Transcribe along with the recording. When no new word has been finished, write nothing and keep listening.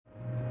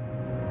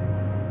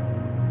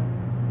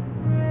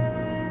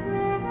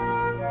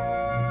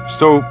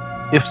So,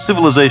 if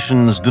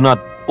civilizations do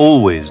not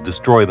always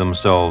destroy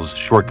themselves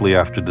shortly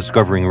after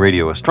discovering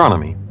radio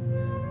astronomy,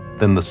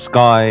 then the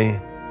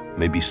sky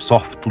may be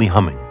softly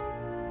humming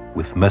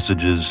with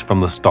messages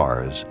from the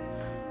stars,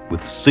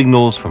 with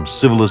signals from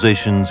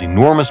civilizations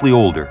enormously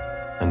older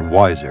and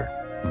wiser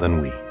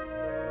than we.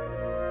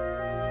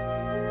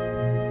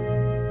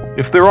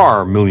 If there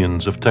are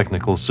millions of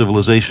technical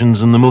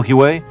civilizations in the Milky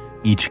Way,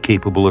 each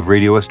capable of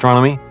radio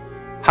astronomy,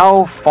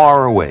 how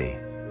far away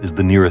is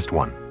the nearest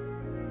one?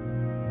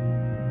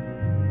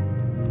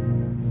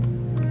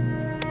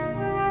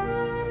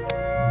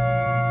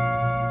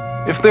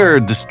 If they're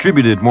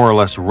distributed more or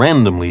less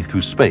randomly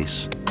through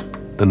space,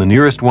 then the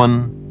nearest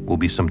one will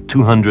be some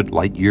 200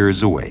 light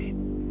years away.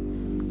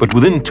 But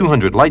within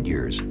 200 light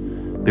years,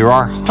 there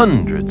are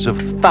hundreds of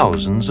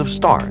thousands of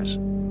stars.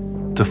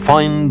 To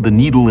find the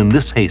needle in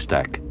this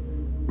haystack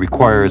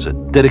requires a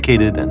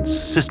dedicated and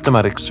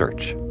systematic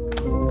search.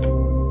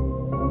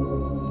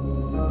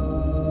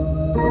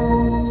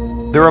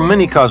 There are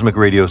many cosmic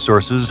radio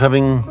sources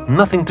having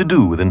nothing to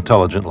do with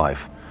intelligent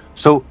life.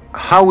 So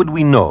how would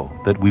we know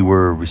that we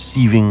were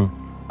receiving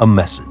a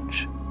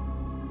message?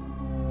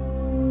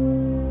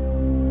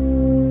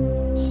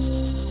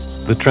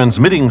 The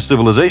transmitting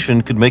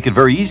civilization could make it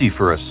very easy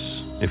for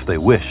us if they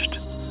wished.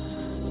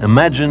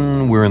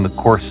 Imagine we're in the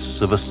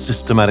course of a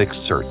systematic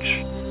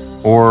search,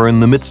 or in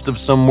the midst of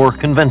some more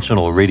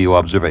conventional radio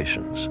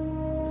observations.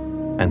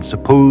 And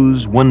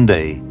suppose one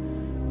day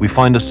we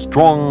find a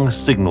strong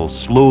signal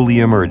slowly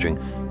emerging,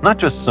 not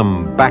just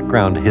some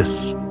background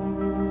hiss,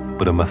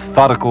 but a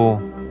methodical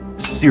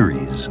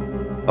series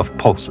of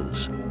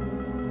pulses.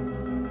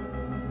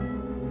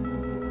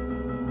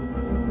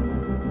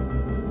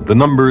 The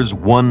numbers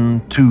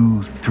 1,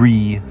 2,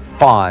 3,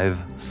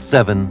 5,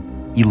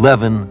 7,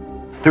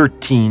 11,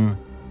 13,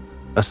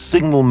 a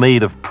signal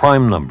made of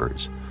prime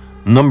numbers,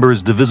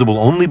 numbers divisible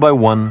only by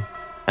 1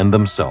 and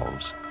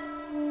themselves.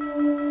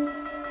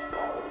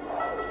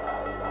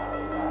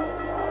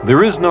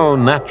 There is no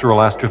natural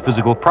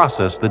astrophysical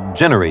process that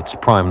generates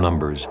prime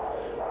numbers.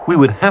 We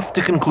would have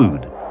to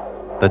conclude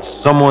that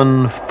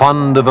someone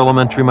fond of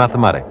elementary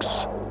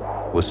mathematics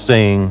was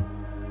saying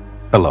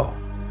hello.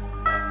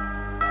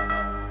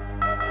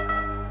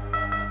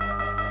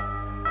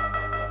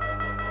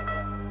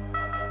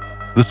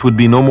 This would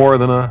be no more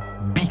than a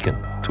beacon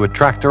to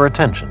attract our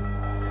attention.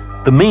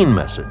 The main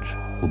message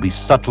will be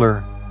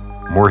subtler,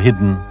 more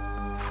hidden,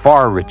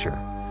 far richer.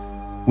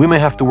 We may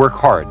have to work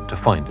hard to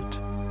find it.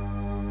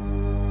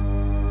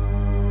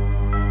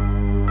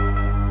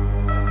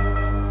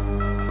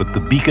 But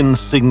the beacon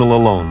signal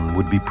alone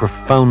would be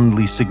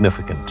profoundly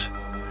significant.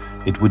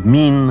 It would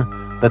mean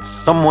that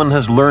someone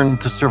has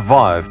learned to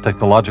survive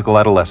technological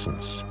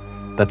adolescence,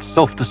 that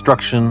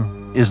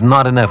self-destruction is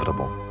not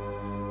inevitable,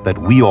 that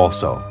we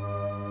also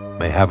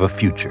may have a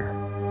future.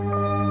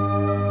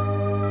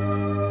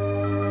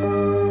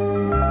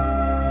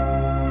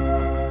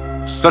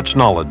 Such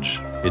knowledge,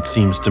 it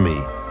seems to me,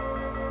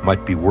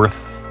 might be worth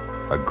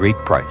a great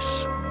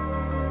price.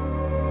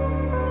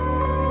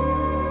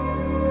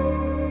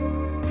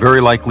 Very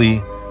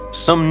likely,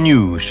 some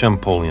new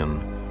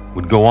Champollion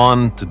would go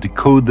on to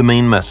decode the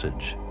main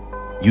message,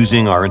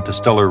 using our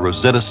interstellar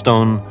Rosetta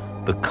Stone,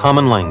 the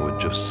common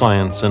language of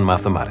science and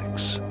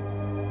mathematics.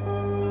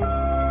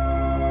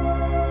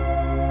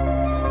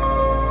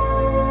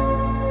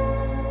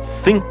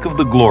 Think of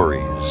the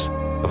glories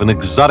of an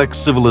exotic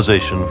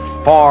civilization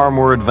far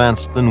more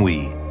advanced than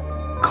we,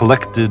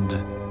 collected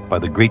by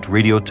the great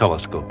radio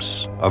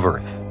telescopes of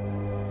Earth.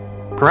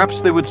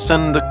 Perhaps they would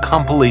send a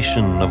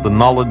compilation of the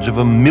knowledge of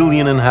 1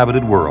 million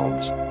inhabited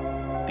worlds,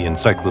 the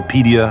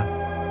Encyclopedia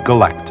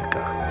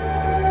Galactica.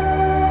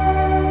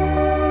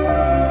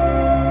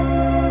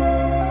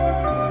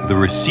 The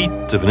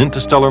receipt of an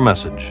interstellar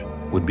message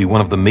would be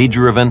one of the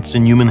major events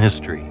in human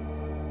history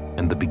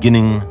and the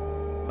beginning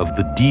of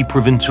the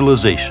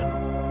deprovincialization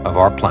of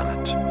our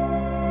planet.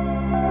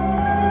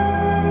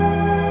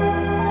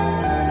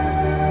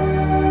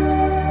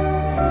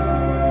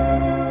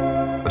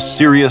 A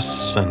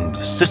serious and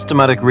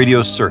systematic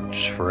radio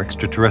search for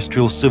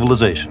extraterrestrial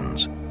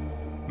civilizations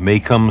may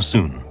come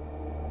soon.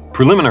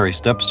 Preliminary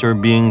steps are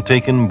being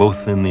taken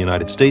both in the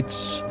United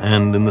States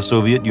and in the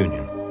Soviet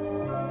Union.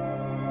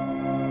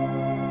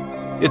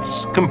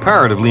 It's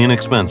comparatively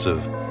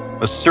inexpensive.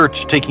 A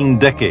search taking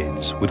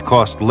decades would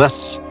cost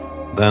less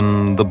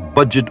than the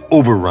budget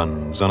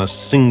overruns on a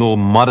single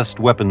modest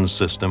weapons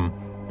system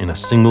in a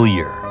single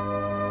year.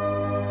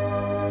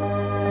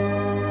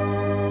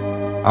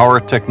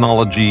 Our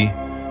technology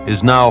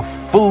is now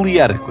fully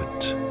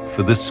adequate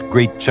for this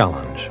great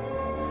challenge,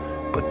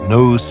 but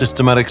no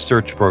systematic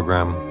search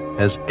program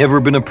has ever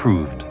been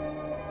approved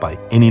by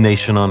any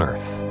nation on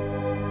Earth.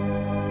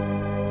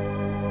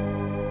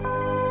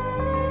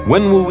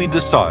 When will we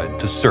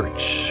decide to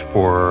search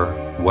for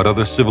what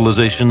other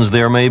civilizations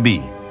there may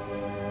be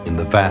in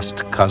the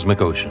vast cosmic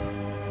ocean?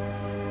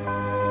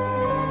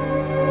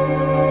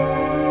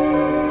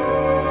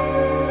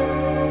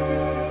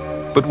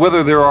 But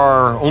whether there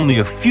are only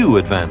a few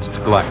advanced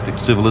galactic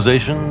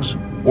civilizations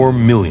or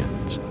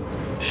millions,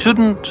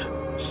 Shouldn't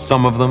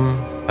some of them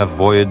have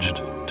voyaged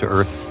to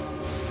Earth?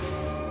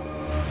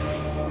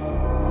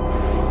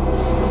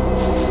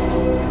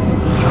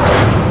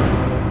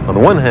 On the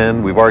one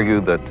hand, we've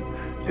argued that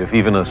if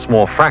even a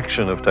small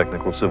fraction of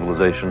technical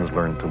civilizations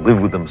learn to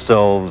live with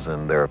themselves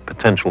and their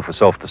potential for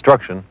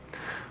self-destruction,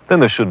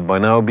 then there should by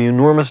now be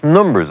enormous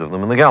numbers of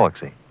them in the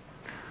galaxy.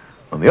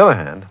 On the other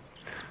hand,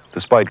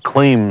 despite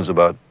claims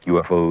about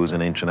UFOs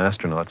and ancient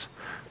astronauts,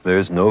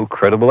 there's no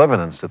credible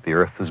evidence that the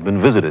Earth has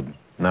been visited,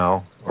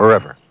 now or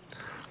ever.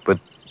 But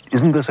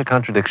isn't this a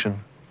contradiction?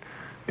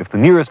 If the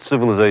nearest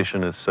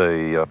civilization is,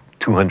 say,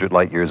 200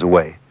 light years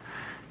away,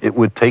 it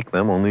would take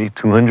them only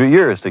 200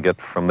 years to get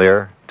from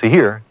there to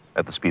here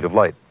at the speed of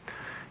light.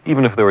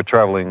 Even if they were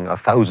traveling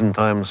 1,000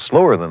 times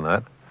slower than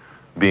that,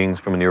 beings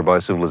from a nearby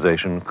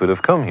civilization could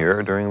have come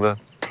here during the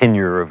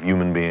tenure of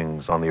human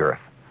beings on the Earth.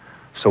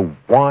 So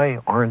why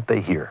aren't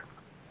they here?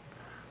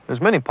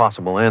 There's many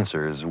possible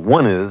answers.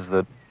 One is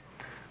that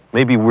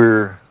maybe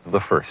we're the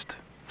first.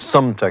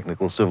 Some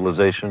technical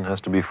civilization has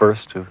to be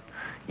first to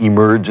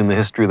emerge in the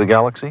history of the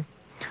galaxy.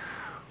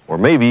 Or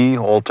maybe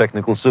all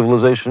technical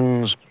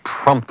civilizations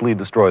promptly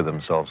destroy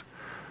themselves.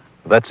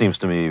 That seems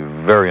to me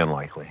very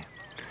unlikely.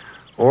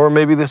 Or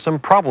maybe there's some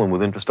problem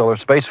with interstellar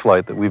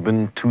spaceflight that we've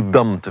been too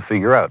dumb to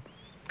figure out.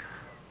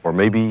 Or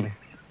maybe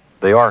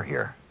they are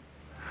here,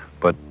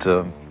 but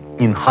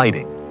in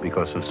hiding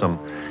because of some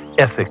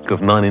ethic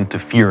of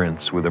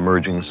non-interference with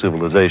emerging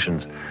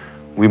civilizations.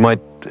 We might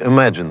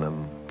imagine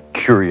them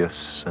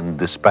curious and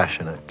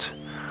dispassionate,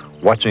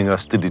 watching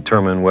us to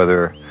determine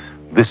whether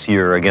this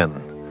year again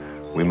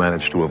we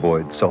manage to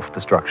avoid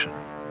self-destruction.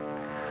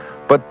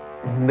 But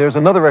there's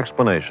another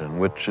explanation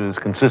which is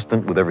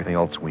consistent with everything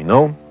else we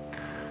know,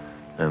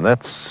 and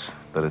that's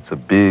that it's a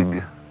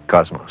big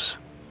cosmos.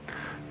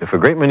 If a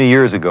great many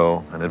years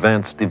ago an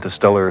advanced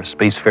interstellar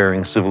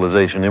spacefaring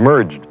civilization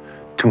emerged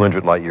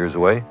 200 light years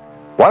away,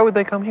 why would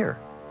they come here?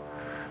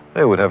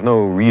 They would have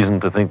no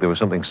reason to think there was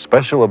something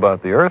special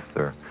about the Earth.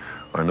 There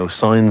are no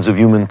signs of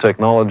human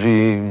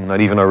technology,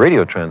 not even our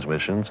radio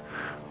transmissions,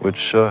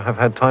 which have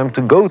had time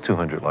to go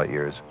 200 light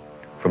years.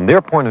 From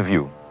their point of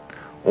view,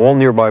 all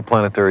nearby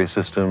planetary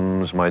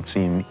systems might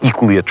seem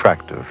equally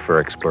attractive for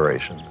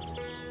exploration.